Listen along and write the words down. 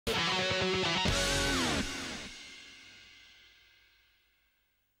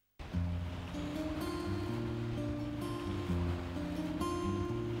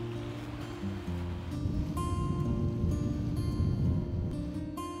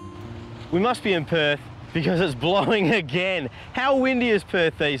We must be in Perth because it's blowing again. How windy is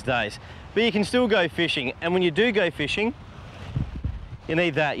Perth these days? But you can still go fishing, and when you do go fishing, you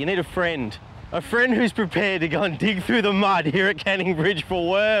need that. You need a friend who's prepared to go and dig through the mud here at Canning Bridge for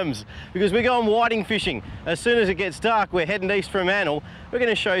worms, because we're going whiting fishing. As soon as it gets dark, we're heading to East Fremantle. We're going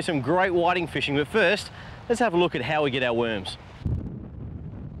to show you some great whiting fishing, but first, let's have a look at how we get our worms.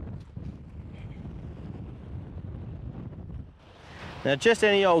 Now, just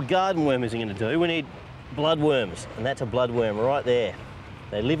any old garden worm isn't going to do. We need bloodworms, and that's a bloodworm right there.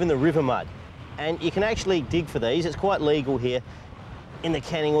 They live in the river mud, and you can actually dig for these. It's quite legal here in the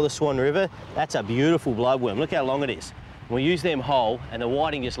Canning or the Swan River. That's a beautiful bloodworm. Look how long it is. We use them whole, and the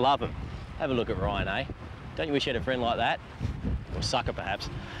whiting just love them. Have a look at Ryan, eh? Don't you wish you had a friend like that? Or sucker, perhaps.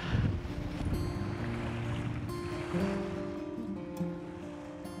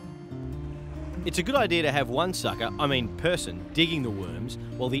 It's a good idea to have one sucker, person, digging the worms,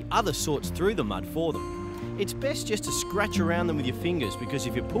 while the other sorts through the mud for them. It's best just to scratch around them with your fingers, because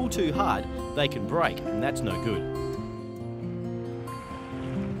if you pull too hard, they can break, and that's no good.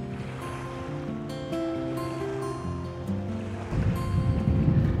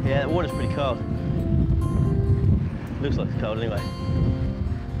 Yeah, the water's pretty cold. Looks like it's cold anyway.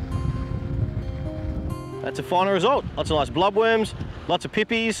 That's a final result. Lots of nice bloodworms, lots of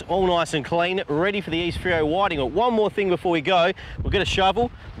pippies, all nice and clean, ready for the East Freo whiting. But one more thing before we go, we'll get a shovel,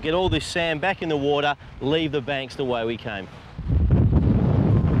 get all this sand back in the water, leave the banks the way we came.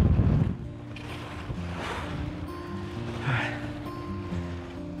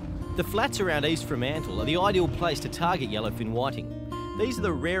 The flats around East Fremantle are the ideal place to target yellowfin whiting. These are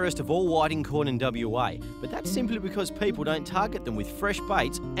the rarest of all whiting caught in WA, but that's simply because people don't target them with fresh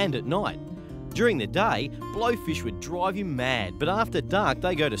baits and at night. During the day, blowfish would drive you mad, but after dark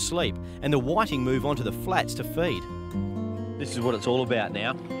they go to sleep and the whiting move onto the flats to feed. This is what it's all about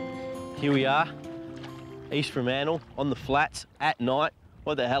now. Here we are, East Fremantle, on the flats at night.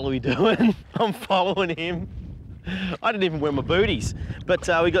 What the hell are we doing? I'm following him. I didn't even wear my booties, but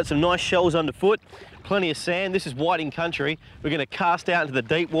we got some nice shells underfoot, plenty of sand. This is whiting country. We're going to cast out into the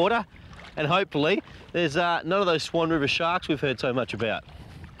deep water, and hopefully there's none of those Swan River sharks we've heard so much about.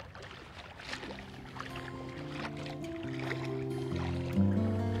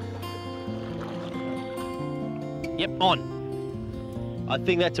 Yep, on. I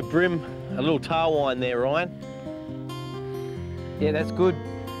think that's a brim, a little tarwine there, Ryan. Yeah, that's good.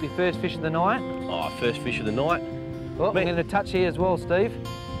 Your first fish of the night. Oh, first fish of the night. Oh, I'm going to touch here as well, Steve.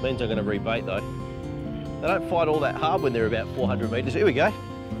 Means I'm going to rebait though. They don't fight all that hard when they're about 400 metres. Here we go.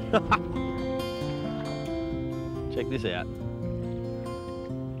 Check this out.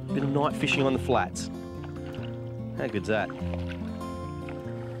 Bit of night fishing on the flats. How good's that?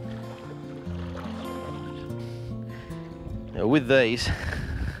 Now with these,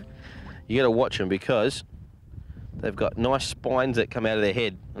 you got to watch them because they've got nice spines that come out of their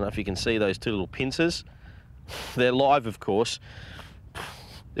head. I don't know if you can see those two little pincers. They're live, of course.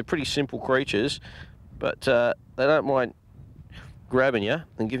 They're pretty simple creatures, but they don't mind grabbing you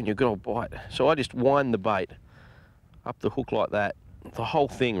and giving you a good old bite. So I just wind the bait up the hook like that. The whole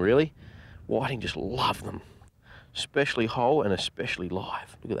thing, really. Whiting just love them, especially whole and especially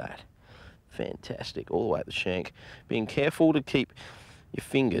live. Look at that. Fantastic, all the way at the shank. Being careful to keep your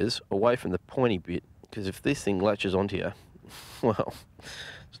fingers away from the pointy bit, because if this thing latches onto you, well,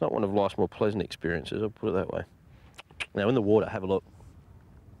 it's not one of life's more pleasant experiences, I'll put it that way. Now in the water, have a look.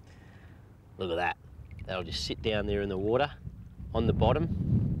 Look at that. That'll just sit down there in the water, on the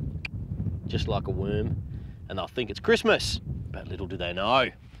bottom, just like a worm, and they'll think it's Christmas, but little do they know,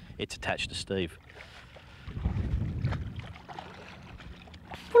 it's attached to Steve.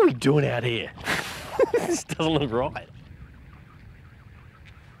 What are we doing out here? This doesn't look right.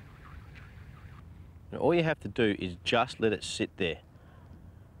 Now, all you have to do is just let it sit there.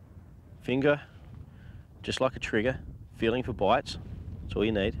 Finger, just like a trigger, feeling for bites. That's all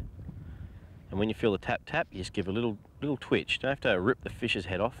you need. And when you feel the tap tap, you just give a little twitch. Don't have to rip the fish's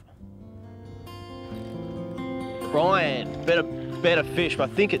head off. Ryan, better fish, but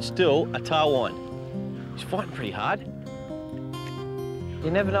I think it's still a tarwine. He's fighting pretty hard. You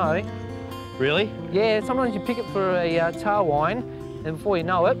never know. Really? Yeah, sometimes you pick it for a tarwine, and before you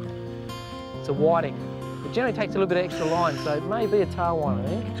know it, it's a whiting. It generally takes a little bit of extra line, so it may be a tarwine, I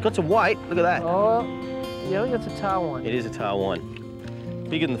think. It's got some weight, look at that. Oh, yeah, it's a tarwine. It is a tarwine.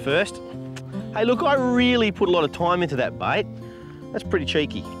 Bigger than the first. Hey, look, I really put a lot of time into that bait. That's pretty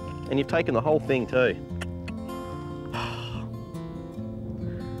cheeky. And you've taken the whole thing too.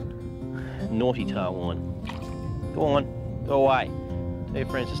 Naughty tarwine. Go on, go away. Tell your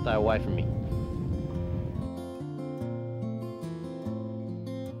friends to stay away from me.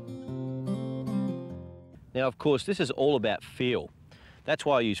 Now, of course, this is all about feel. That's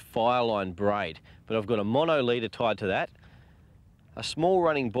why I use fireline braid, but I've got a mono leader tied to that, a small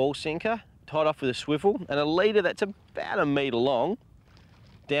running ball sinker tied off with a swivel, and a leader that's about 1 metre long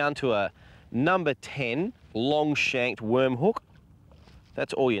down to a number 10 long shanked worm hook.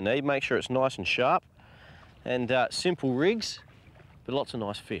 That's all you need. Make sure it's nice and sharp, and simple rigs, but lots of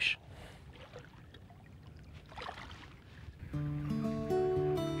nice fish.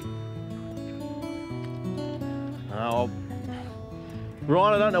 Oh,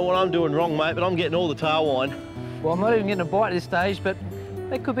 Ryan, I don't know what I'm doing wrong, mate, but I'm getting all the tarwine. Well, I'm not even getting a bite at this stage, but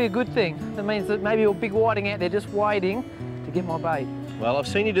that could be a good thing. That means that maybe a big whiting out there just waiting to get my bait. Well, I've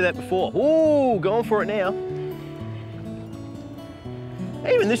seen you do that before. Ooh, going for it now.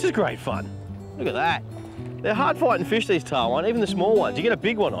 Even this is great fun. Look at that. They're hard fighting fish, these tarwine, even the small ones. You get a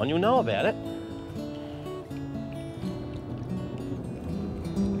big one on, you'll know about it.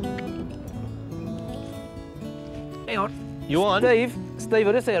 Hang on. You on? Steve,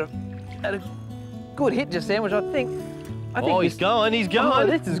 I just had a good hit just then, which I think he's going. Oh,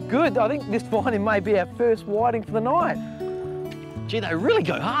 this is good. I think this whiting may be our first whiting for the night. Gee, they really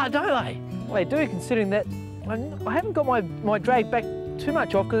go hard, don't they? Well, they do, considering that I haven't got my drag back too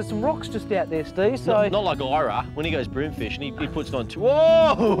much off because there's some rocks just out there, Steve. So not like Ira when he goes broom fishing, he puts it on two.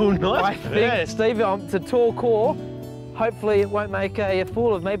 Whoa, nice. I think, Steve, it's a tall core. Hopefully it won't make a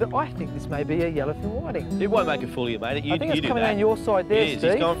fool of me, but I think this may be a yellowfin whiting. It won't make a fool of you, mate. I think it's coming down your side there, Steve.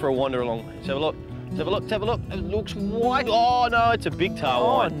 Steve. He's going for a wander along. Let's have a look. Let's have a look. Let's have a look. It looks white. Oh no, it's a big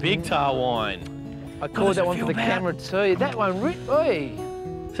tarwine. Big tarwine. I called that one for the camera too. That one, oi.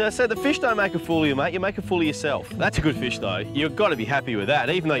 So the fish don't make a fool of you, mate. You make a fool of yourself. That's a good fish, though. You've got to be happy with that,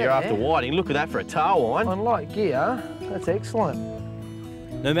 even though you're after whiting. Look at that for a tarwine. On light gear, that's excellent.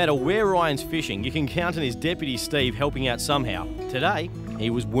 No matter where Ryan's fishing, you can count on his deputy Steve helping out somehow. Today, he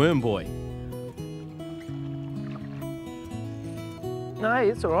was Worm Boy. No,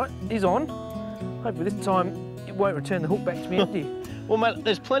 it's all right. He's on. Hopefully this time it won't return the hook back to me empty. Well, mate,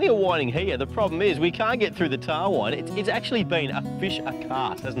 there's plenty of whiting here. The problem is we can't get through the tarwine. It's actually been a fish a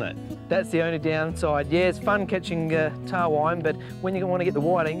cast, hasn't it? That's the only downside. Yeah, it's fun catching tarwine, but when you want to get the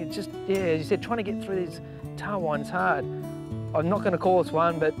whiting, it's just, yeah, as you said, trying to get through these tarwine's hard. I'm not going to call this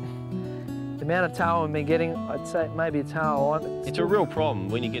one, but the amount of tarwine I've been getting, I'd say maybe a tarwine. It's a real problem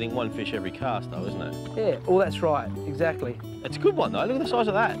when you're getting one fish every cast, though, isn't it? Yeah, well, that's right, exactly. It's a good one, though. Look at the size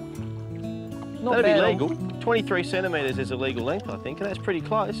of that. Not That'd bad. be legal. 23 centimetres is a legal length, I think, and that's pretty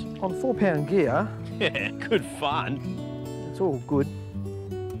close. On 4-pound gear. Yeah, good fun. It's all good.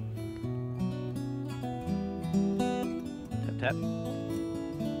 Tap, tap.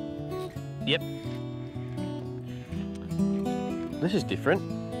 Yep. This is different.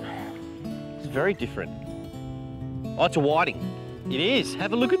 It's very different. Oh, it's a whiting. It is.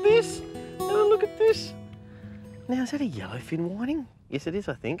 Have a look at this. Have a look at this. Now, is that a yellowfin whiting? Yes, it is,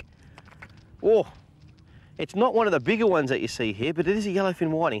 I think. Oh, it's not one of the bigger ones that you see here, but it is a yellowfin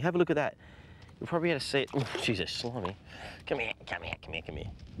whiting. Have a look at that. You'll probably be able to see it. Oh, Jesus, slimy. Come here, come here, come here, come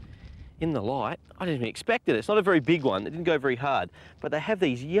here. In the light, I didn't even expect it. It's not a very big one. It didn't go very hard. But they have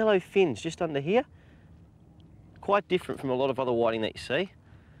these yellow fins just under here. Quite different from a lot of other whiting that you see.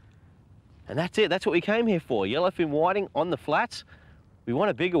 And that's it. That's what we came here for. Yellowfin whiting on the flats. We want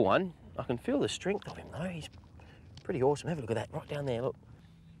a bigger one. I can feel the strength of him, though. He's pretty awesome. Have a look at that. Right down there, look.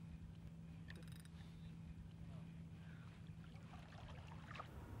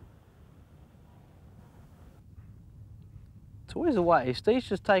 It's always a way. Steve's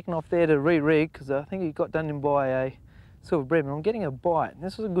just taken off there to re-rig because I think he got done in by a silver bream, and I'm getting a bite.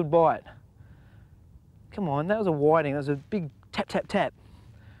 This was a good bite. Come on, that was a whiting. That was a big tap, tap, tap,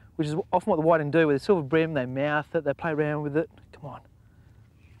 which is often what the whiting do with a silver bream. They mouth it, they play around with it. Come on.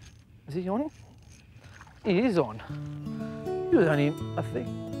 Is he on? He is on. He was only, I think,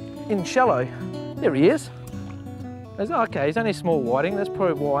 in shallow. There he is. Okay, he's only a small whiting. That's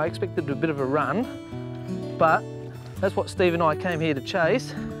probably why I expected a bit of a run, but that's what Steve and I came here to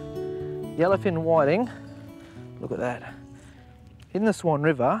chase. Yellowfin whiting. Look at that. In the Swan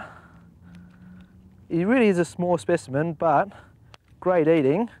River. He really is a small specimen, but great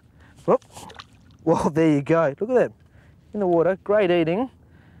eating. Whoop. Well, there you go. Look at that. In the water, great eating. And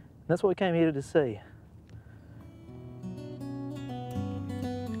that's what we came here to see.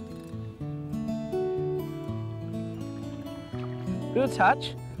 Bit of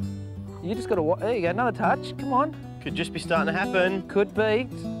touch. You just got to, there you go, another touch. Come on. Could just be starting to happen. Could be.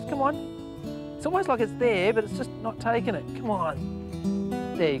 Come on. It's almost like it's there, but it's just not taking it. Come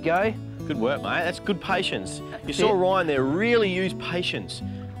on. There you go. Good work, mate. That's good patience. You saw Ryan there really use patience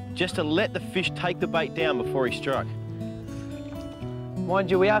just to let the fish take the bait down before he struck. Mind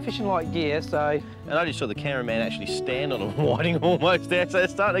you, we are fishing light gear, so... And I just saw the cameraman actually stand on a whiting almost there, so they're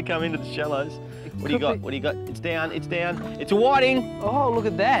starting to come into the shallows. What do you got? What do you got? It's down, it's down. It's a whiting! Oh, look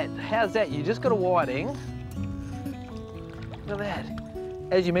at that. How's that? You just got a whiting. Look at that.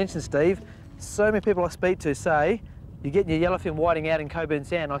 As you mentioned, Steve, so many people I speak to say, you're getting your yellowfin whiting out in Coburn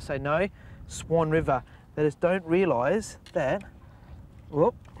Sound. I say, no, Swan River. They just don't realise that,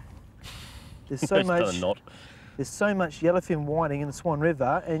 whoop, there's so much yellowfin whiting in the Swan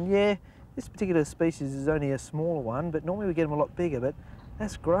River, and yeah, this particular species is only a smaller one, but normally we get them a lot bigger, but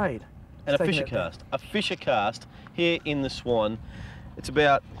that's great. And a fisher cast here in the Swan. It's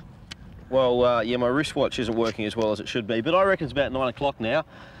about, well, yeah, my wristwatch isn't working as well as it should be, but I reckon it's about 9 o'clock now.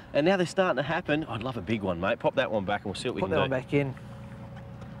 And now they're starting to happen. I'd love a big one, mate. Pop that one back and we'll see what we can do. Put that one back in.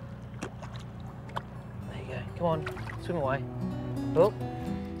 There you go. Come on, swim away. Oh.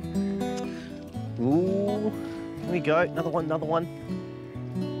 Ooh, here we go. Another one, another one.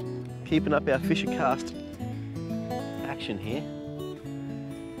 Keeping up our fisher cast action here.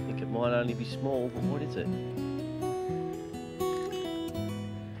 I think it might only be small, but what is it?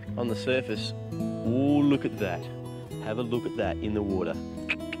 On the surface. Ooh, look at that. Have a look at that in the water.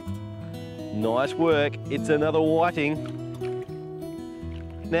 Nice work. It's another whiting.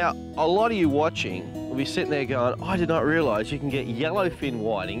 Now, a lot of you watching will be sitting there going, I did not realise you can get yellowfin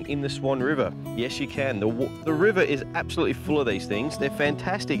whiting in the Swan River. Yes, you can. The river is absolutely full of these things. They're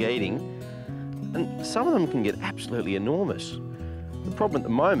fantastic eating, and some of them can get absolutely enormous. The problem at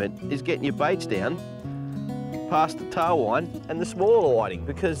the moment is getting your baits down past the tarwine and the smaller whiting,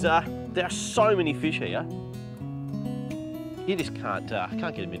 because there are so many fish here. You just can't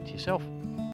get them into yourself.